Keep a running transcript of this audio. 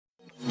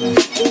Hello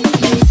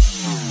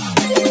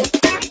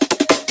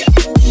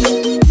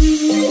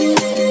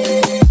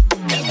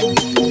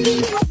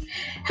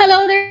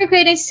there,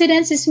 grading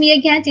students. It's me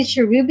again,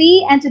 Teacher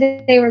Ruby, and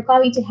today we're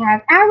going to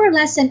have our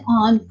lesson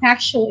on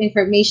factual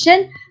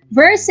information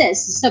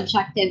versus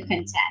subjective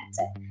content.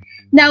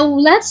 Now,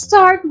 let's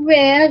start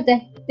with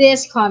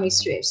these comic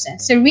strips.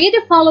 So read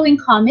the following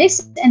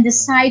comics and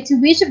decide to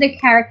which of the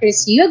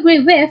characters you agree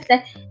with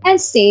and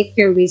state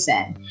your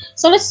reason.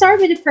 So let's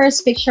start with the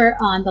first picture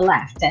on the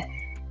left.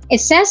 It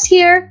says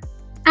here,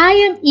 I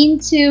am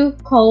into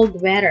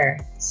cold weather,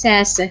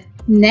 says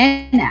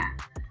Nena.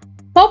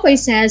 Popoy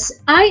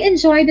says, I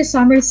enjoy the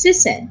summer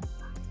season.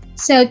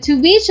 So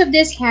to which of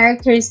these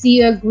characters do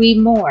you agree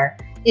more?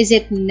 Is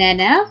it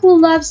Nena who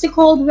loves the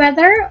cold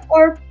weather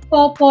or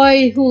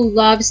Popoy who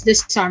loves the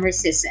summer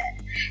season?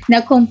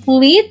 Now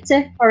complete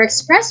or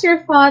express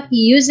your thought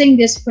using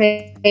this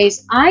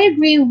phrase, I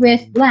agree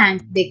with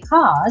blank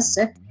because,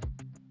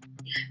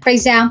 for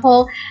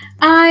example,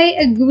 I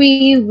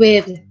agree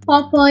with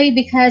Popoy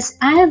because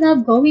I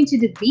love going to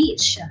the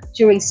beach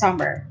during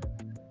summer.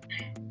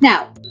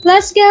 Now,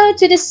 let's go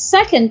to the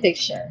second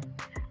picture.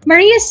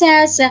 Maria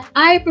says,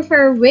 I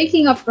prefer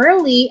waking up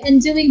early and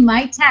doing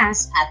my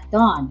tasks at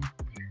dawn.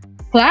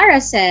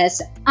 Clara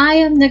says, I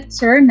am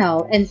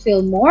nocturnal and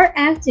feel more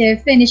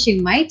active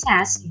finishing my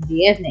tasks in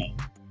the evening.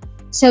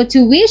 So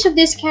to which of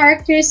these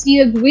characters do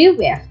you agree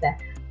with,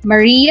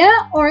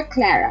 Maria or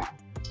Clara?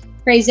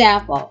 For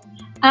example,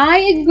 I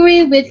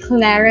agree with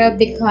Clara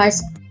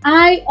because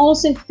I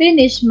also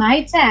finish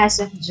my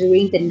tasks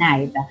during the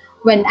night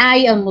when I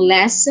am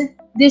less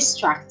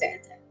distracted.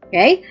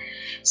 Okay,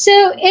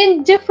 so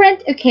in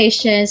different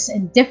occasions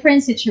and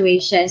different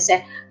situations,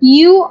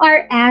 you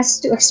are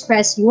asked to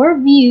express your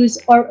views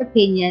or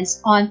opinions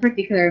on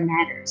particular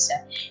matters.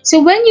 So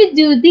when you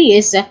do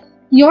this,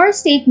 your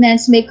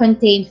statements may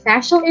contain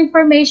factual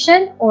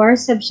information or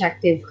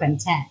subjective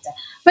content.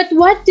 But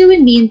what do we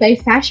mean by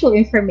factual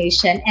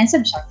information and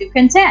subjective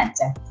content?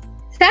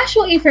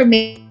 Factual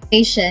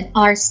information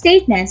are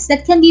statements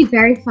that can be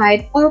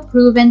verified or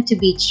proven to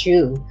be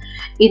true.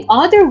 In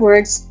other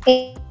words,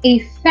 a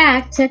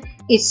fact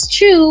is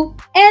true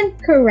and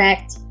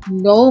correct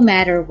no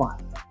matter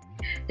what.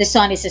 The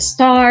sun is a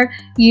star,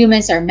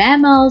 humans are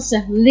mammals,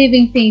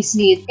 living things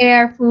need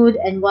air, food,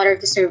 and water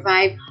to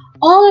survive.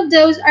 All of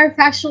those are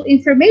factual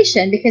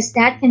information because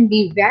that can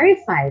be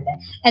verified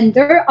and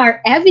there are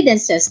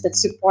evidences that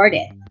support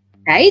it.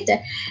 Right?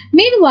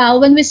 Meanwhile,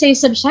 when we say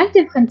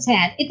subjective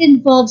content, it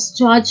involves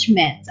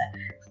judgment,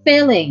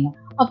 feeling,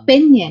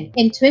 opinion,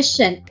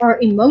 intuition, or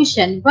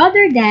emotion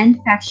rather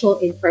than factual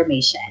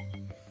information.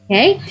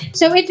 Okay?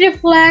 So it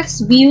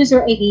reflects views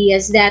or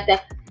ideas that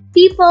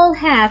people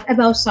have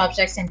about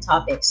subjects and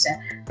topics.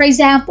 For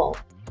example,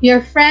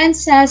 your friend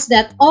says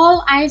that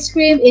all ice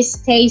cream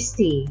is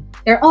tasty.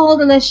 They're all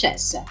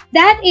delicious.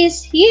 That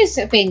is his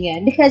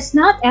opinion because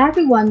not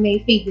everyone may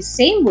think the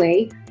same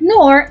way,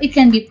 nor it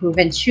can be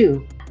proven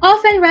true.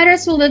 Often,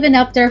 writers will liven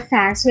up their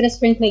facts with a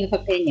sprinkling of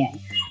opinion.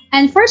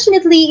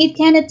 Unfortunately, it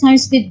can at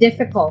times be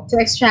difficult to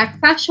extract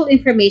factual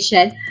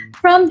information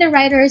from the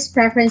writer's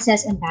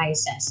preferences and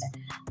biases.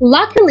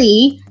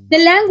 Luckily,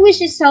 the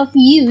language itself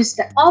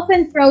used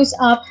often throws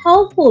up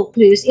helpful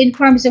clues in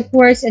forms of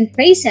words and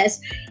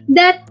phrases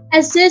that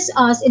assist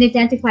us in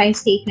identifying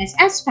statements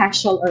as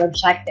factual or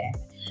objective.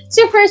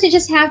 So first, you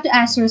just have to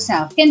ask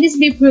yourself, can this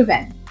be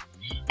proven?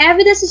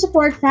 Evidence to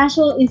support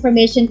factual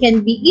information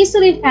can be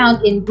easily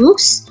found in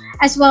books,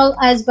 as well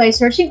as by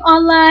searching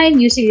online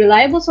using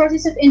reliable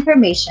sources of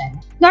information.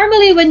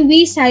 Normally, when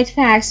we cite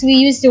facts, we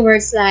use the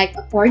words like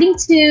according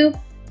to,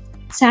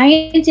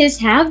 scientists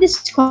have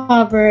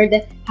discovered,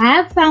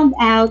 have found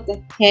out,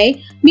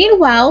 okay?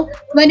 Meanwhile,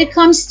 when it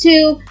comes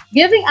to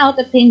giving out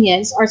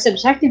opinions or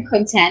subjective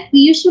content, we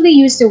usually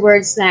use the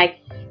words like,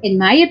 in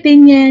my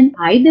opinion,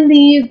 I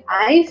believe,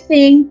 I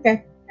think,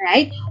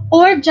 right?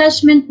 Or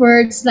judgment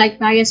words like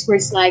bias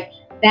words like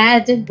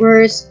bad,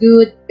 worse,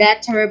 good,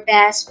 better,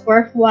 best,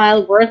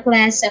 worthwhile,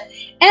 worthless,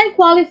 and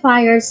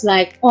qualifiers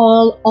like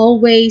all,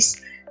 always,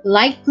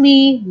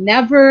 likely,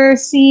 never,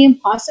 seem,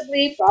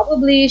 possibly,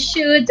 probably,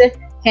 should,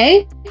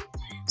 okay?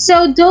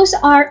 So those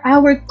are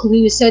our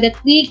clues so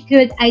that we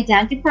could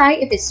identify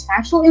if it's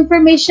factual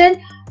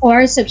information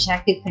or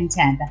subjective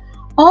content.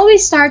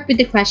 Always start with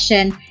the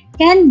question,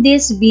 can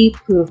this be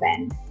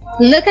proven?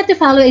 Look at the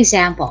following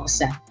examples.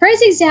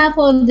 First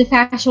example of the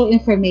factual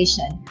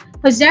information.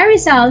 Jose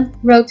Rizal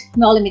wrote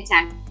Noli Me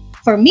Tangere.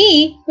 For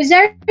me,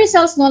 Jose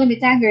Rizal's Noli Me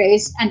Tangere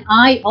is an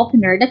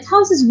eye-opener that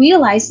helps us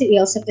realize the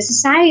ills of the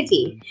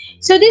society.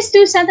 So these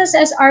two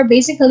sentences are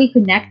basically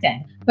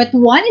connected, but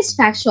one is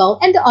factual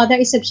and the other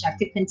is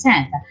subjective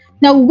content.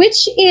 Now,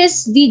 which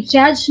is the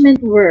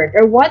judgment word,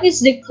 or what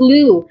is the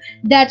clue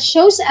that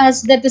shows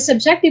us that the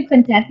subjective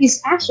content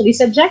is actually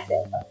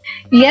subjective?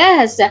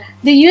 Yes,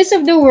 the use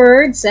of the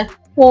words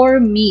for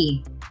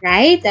me,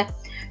 right?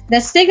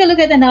 Let's take a look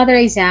at another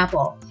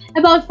example.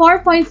 About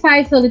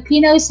 4.5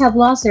 Filipinos have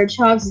lost their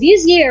jobs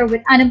this year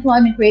with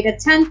unemployment rate at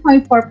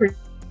 10.4%.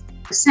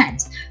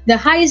 the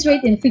highest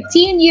rate in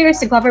 15 years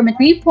the government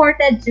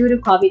reported due to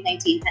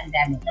COVID-19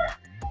 pandemic.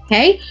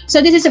 Okay,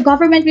 so this is a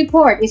government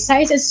report. It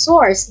cites a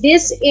source.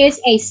 This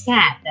is a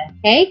stat.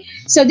 Okay,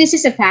 so this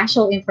is a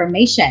factual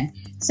information.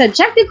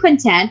 Subjective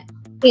content,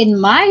 in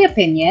my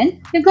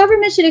opinion, the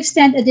government should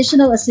extend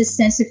additional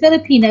assistance to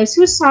Filipinos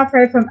who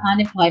suffer from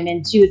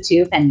unemployment due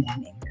to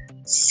pandemic.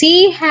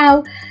 See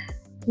how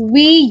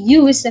we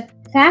use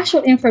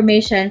factual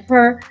information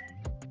for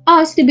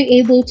us to be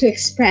able to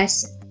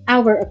express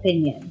our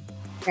opinion,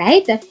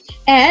 right?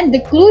 And the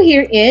clue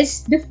here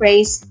is the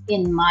phrase,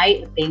 in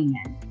my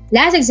opinion.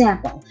 Last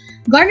example,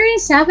 garnering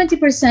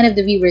 70% of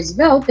the viewers'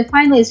 vote, the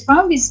finalists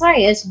from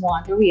Visayas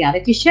won the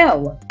reality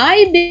show.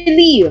 I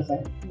believe,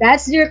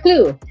 that's your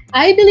clue.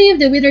 I believe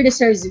the winner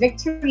deserves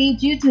victory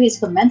due to his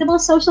commendable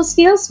social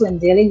skills when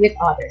dealing with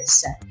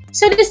others.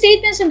 So the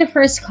statements in the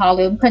first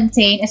column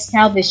contain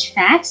established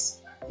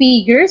facts,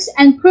 figures,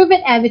 and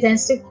proven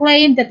evidence to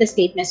claim that the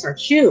statements are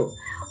true.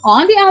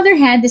 On the other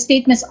hand, the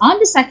statements on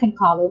the second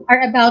column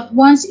are about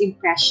one's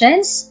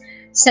impressions,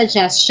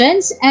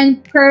 suggestions,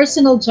 and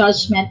personal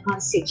judgment on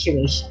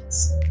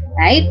situations,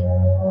 right?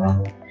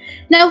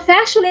 Now,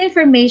 factual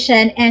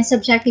information and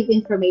subjective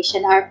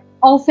information are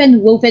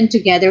often woven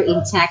together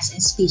in text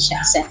and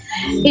speeches.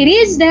 It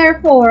is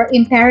therefore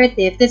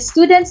imperative that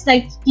students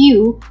like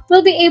you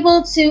will be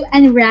able to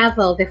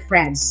unravel the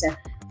threads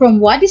from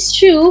what is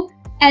true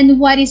and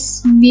what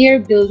is mere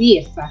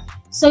belief,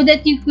 so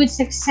that you could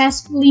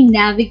successfully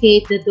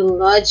navigate the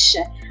deluge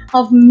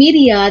of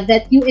media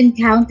that you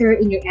encounter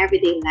in your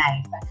everyday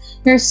life.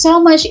 There's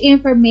so much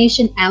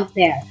information out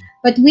there,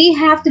 but we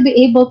have to be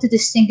able to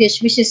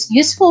distinguish which is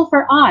useful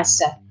for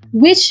us,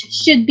 which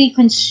should be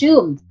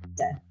consumed.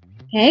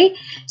 Okay,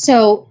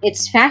 so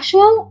it's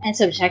factual and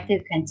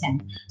subjective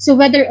content. So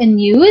whether in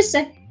news,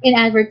 in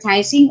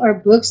advertising, or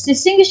books,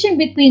 distinguishing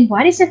between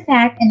what is a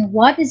fact and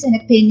what is an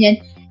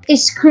opinion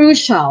is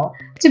crucial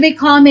to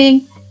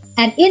becoming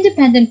an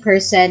independent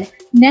person,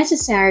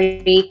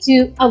 necessary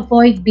to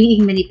avoid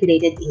being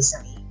manipulated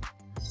easily.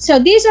 So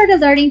these are the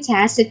learning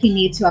tasks that you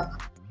need to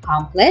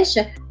accomplish.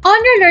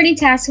 On your learning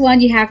task 1,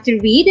 you have to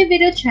read a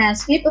video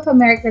transcript of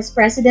America's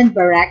President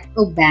Barack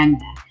Obama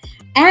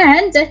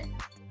and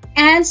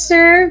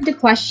answer the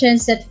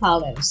questions that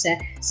follows.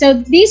 So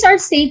these are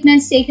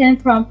statements taken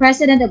from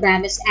President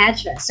Obama's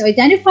address. So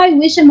identify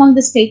which among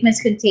the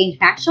statements contain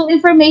factual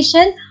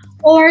information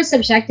or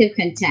subjective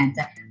content.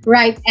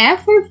 Write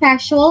F for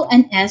factual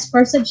and S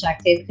for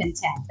subjective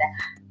content.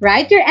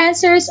 Write your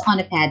answers on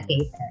a pad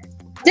paper.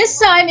 This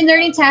time in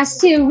learning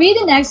task 2, read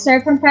an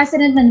excerpt from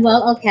President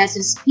Manuel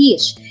Alcázar's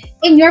speech.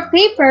 In your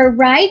paper,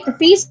 write the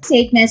 3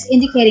 statements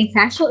indicating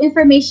factual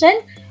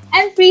information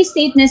and 3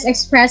 statements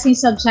expressing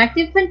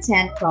subjective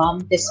content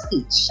from the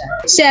speech.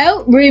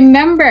 So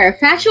remember,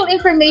 factual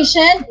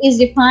information is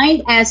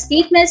defined as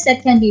statements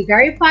that can be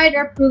verified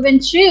or proven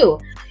true.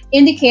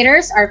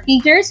 Indicators are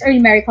figures or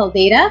numerical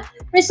data,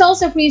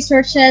 results of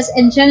researches,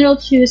 and general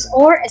truths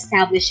or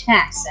established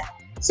facts.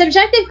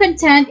 Subjective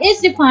content is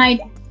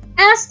defined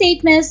as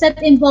statements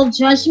that involve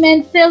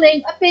judgment,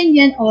 feeling,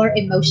 opinion, or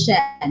emotion.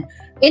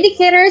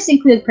 Indicators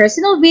include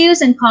personal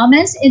views and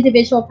comments,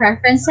 individual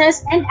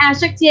preferences, and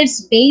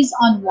adjectives based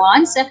on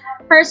one's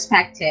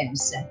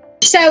perspectives.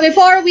 So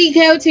before we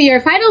go to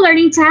your final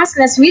learning task,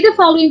 let's read the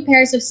following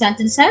pairs of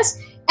sentences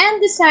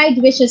and decide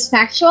which is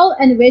factual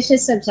and which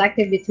is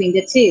subjective between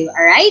the two,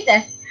 all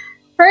right?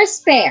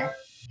 First pair.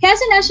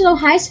 Quezon National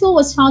High School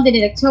was founded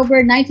in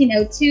October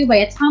 1902 by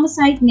a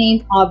Thomasite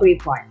named Aubrey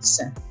Parks.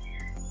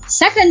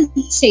 Second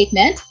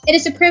statement, it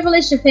is a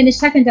privilege to finish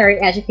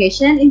secondary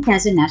education in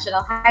Quezon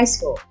National High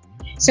School.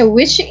 So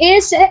which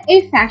is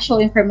a factual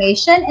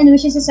information and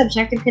which is a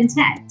subjective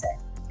content?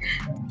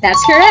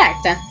 That's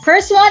correct.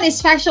 First one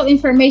is factual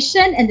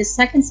information and the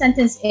second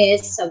sentence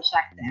is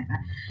subjective.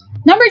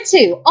 Number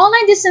 2,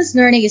 online distance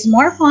learning is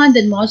more fun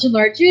than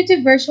modular due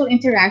to virtual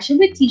interaction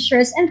with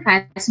teachers and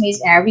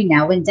classmates every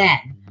now and then.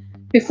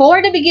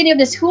 Before the beginning of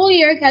the school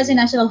year, Quezon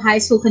National High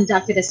School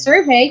conducted a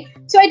survey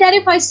to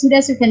identify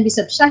students who can be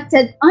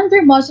subjected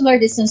under modular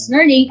distance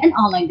learning and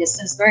online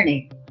distance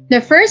learning. The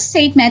first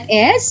statement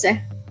is,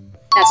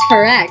 that's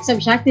correct,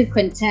 subjective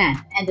content,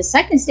 and the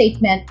second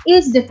statement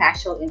is the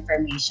factual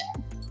information.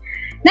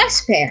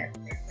 Next pair.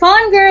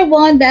 Fangirl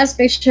won Best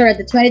Picture at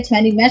the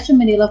 2020 Metro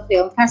Manila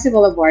Film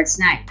Festival Awards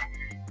night.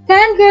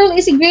 Fangirl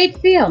is a great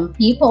film.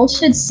 People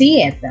should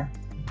see it.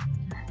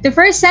 The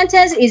first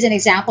sentence is an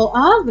example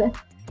of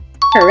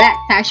correct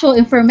factual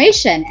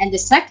information, and the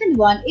second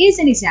one is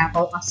an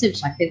example of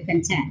subjective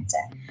content.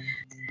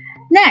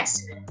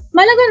 Next,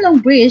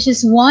 Malagonong Bridge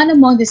is one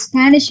among the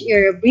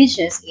Spanish-era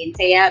bridges in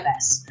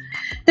Tayabas.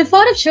 The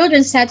thought of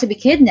children said to be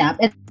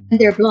kidnapped and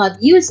their blood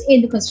used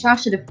in the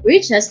construction of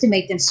bridges to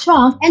make them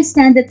strong and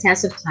stand the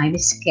test of time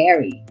is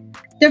scary.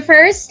 The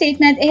first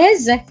statement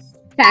is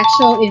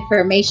factual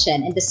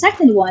information, and the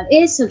second one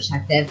is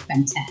subjective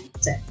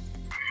content.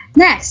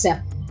 Next,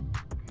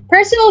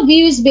 personal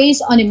views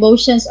based on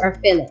emotions or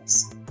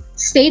feelings.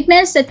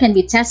 Statements that can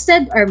be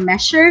tested or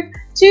measured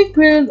to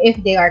prove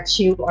if they are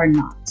true or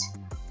not.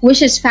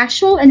 which is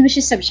factual and which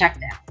is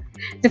subjective.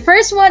 The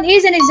first one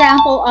is an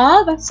example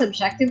of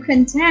subjective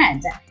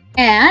content,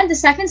 and the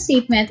second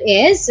statement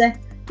is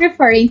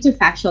referring to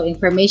factual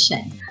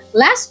information.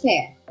 Last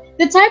pair,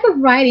 the type of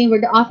writing where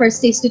the author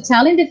states to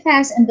tell in the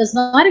facts and does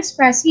not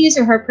express his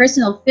or her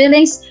personal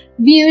feelings,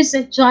 views,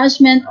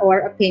 judgment,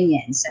 or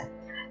opinions.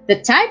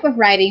 The type of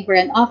writing where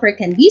an author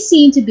can be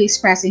seen to be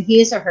expressing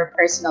his or her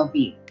personal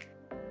view.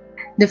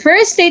 The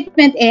first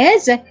statement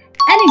is an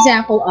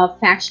example of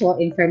factual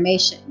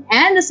information,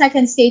 and the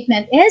second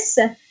statement is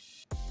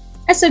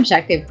a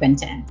subjective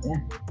content.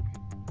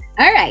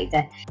 All right,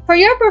 for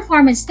your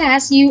performance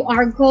test, you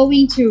are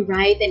going to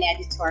write an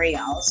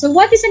editorial. So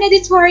what is an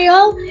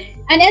editorial?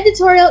 An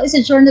editorial is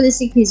a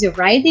journalistic piece of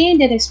writing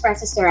that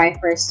expresses the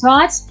writer's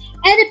thoughts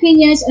and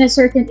opinions on a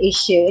certain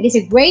issue. It is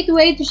a great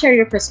way to share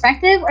your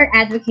perspective or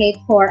advocate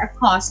for a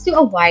cause to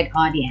a wide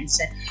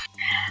audience.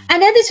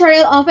 An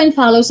editorial often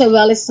follows a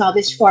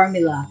well-established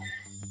formula: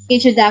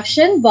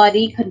 introduction,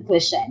 body,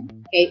 conclusion.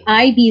 Okay,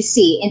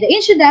 IBC. In the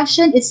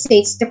introduction, it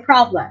states the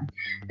problem.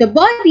 The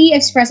body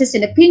expresses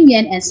an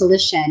opinion and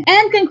solution,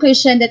 and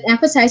conclusion that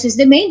emphasizes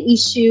the main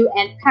issue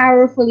and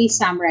powerfully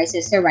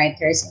summarizes the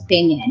writer's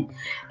opinion.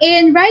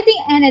 In writing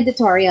an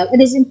editorial,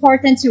 it is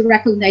important to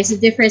recognize the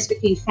difference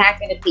between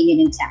fact and opinion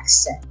in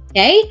text.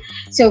 Okay,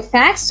 so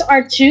facts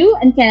are true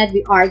and cannot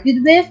be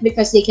argued with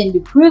because they can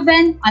be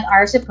proven and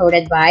are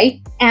supported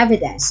by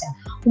evidence,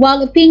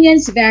 while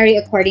opinions vary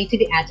according to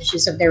the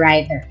attitudes of the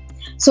writer.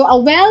 So a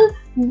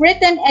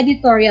well-written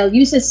editorial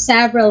uses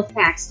several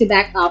facts to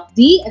back up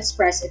the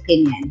expressed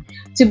opinion.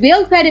 To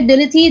build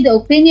credibility, the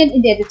opinion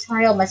in the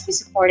editorial must be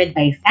supported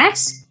by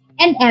facts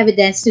and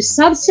evidence to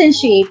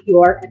substantiate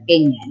your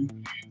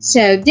opinion.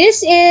 So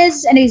this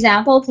is an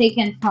example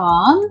taken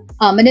from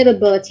Manila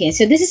Bulletin.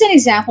 So this is an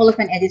example of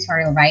an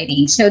editorial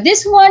writing. So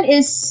this one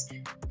is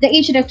the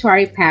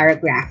introductory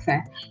paragraph.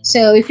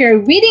 So if you're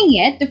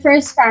reading it, the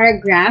first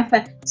paragraph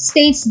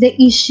states the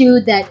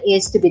issue that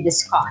is to be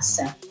discussed.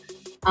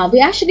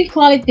 We actually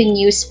call it the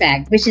news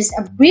fact, which is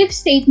a brief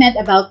statement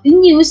about the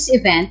news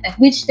event at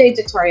which the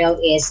editorial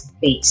is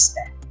based.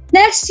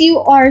 Next, you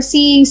are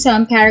seeing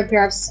some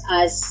paragraphs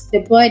as the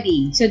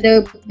body. So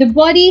the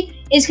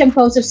body is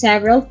composed of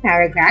several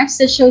paragraphs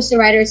that shows the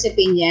writer's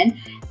opinion,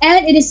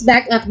 and it is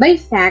backed up by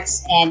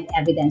facts and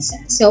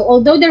evidences. So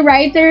although the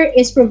writer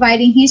is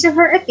providing his or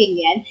her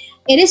opinion,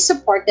 it is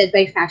supported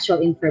by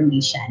factual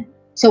information.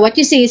 So what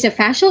you see is a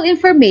factual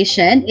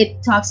information.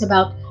 It talks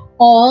about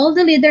all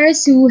the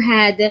leaders who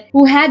had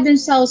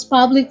themselves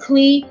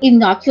publicly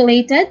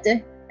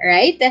inoculated,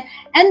 right?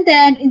 And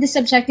then in the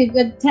subjective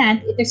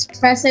content, it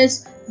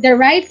expresses the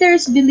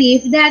writer's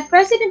belief that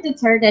President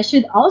Duterte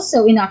should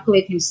also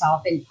inoculate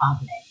himself in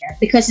public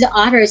because the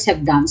others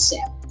have done so.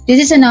 This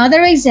is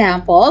another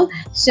example.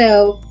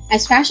 So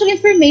as factual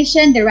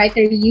information, the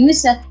writer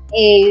used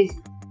a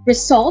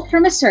result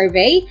from a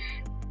survey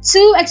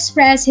to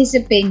express his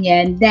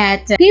opinion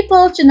that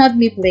people should not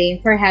be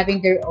blamed for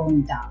having their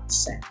own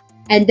doubts,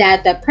 and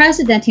that the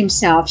president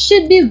himself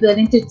should be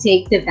willing to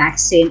take the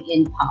vaccine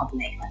in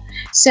public.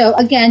 So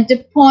again,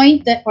 the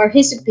point that, or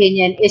his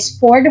opinion, is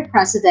for the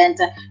president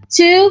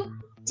to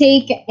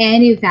take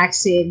any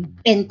vaccine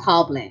in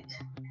public.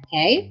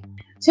 Okay?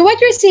 So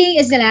what you're seeing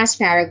is the last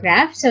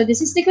paragraph. So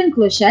this is the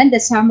conclusion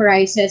that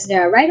summarizes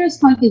the writer's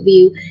point of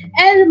view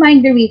and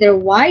remind the reader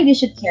why they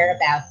should care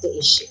about the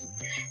issue.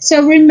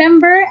 So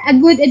remember, a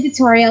good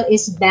editorial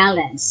is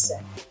balanced.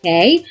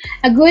 Okay?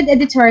 A good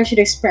editorial should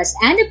express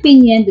an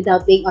opinion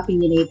without being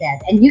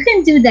opinionated. And you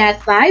can do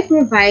that by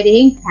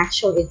providing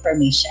factual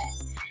information.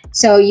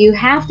 So you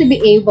have to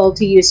be able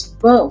to use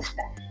both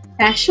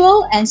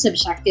factual and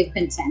subjective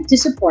content to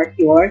support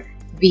your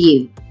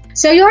view.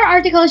 So your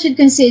article should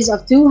consist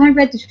of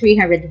 200 to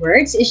 300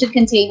 words. It should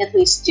contain at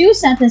least 2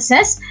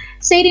 sentences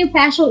stating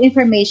factual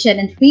information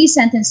and 3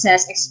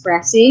 sentences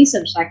expressing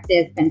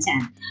subjective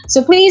content.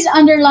 So please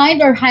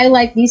underline or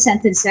highlight these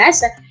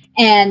sentences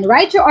and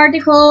write your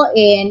article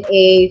in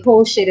a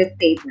whole sheet of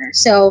paper.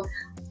 So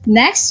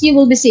next, you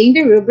will be seeing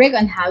the rubric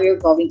on how you're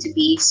going to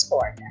be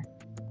scored.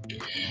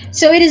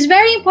 So it is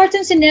very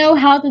important to know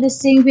how to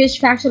distinguish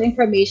factual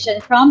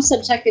information from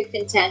subjective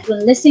content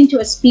when listening to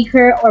a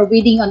speaker or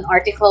reading an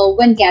article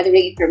when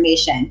gathering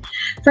information.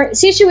 For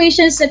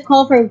situations that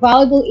call for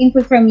valuable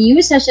input from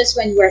you, such as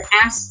when we're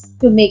asked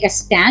to make a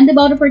stand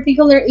about a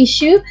particular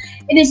issue,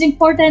 it is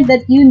important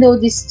that you know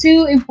these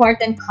 2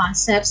 important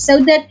concepts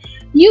so that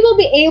you will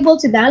be able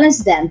to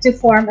balance them to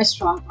form a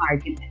strong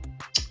argument.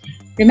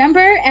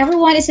 Remember,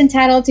 everyone is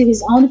entitled to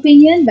his own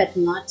opinion, but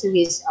not to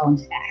his own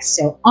facts.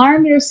 So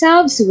arm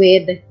yourselves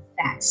with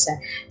facts.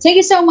 Thank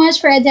you so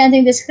much for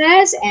attending this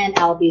class, and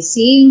I'll be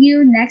seeing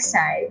you next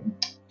time.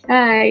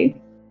 Bye.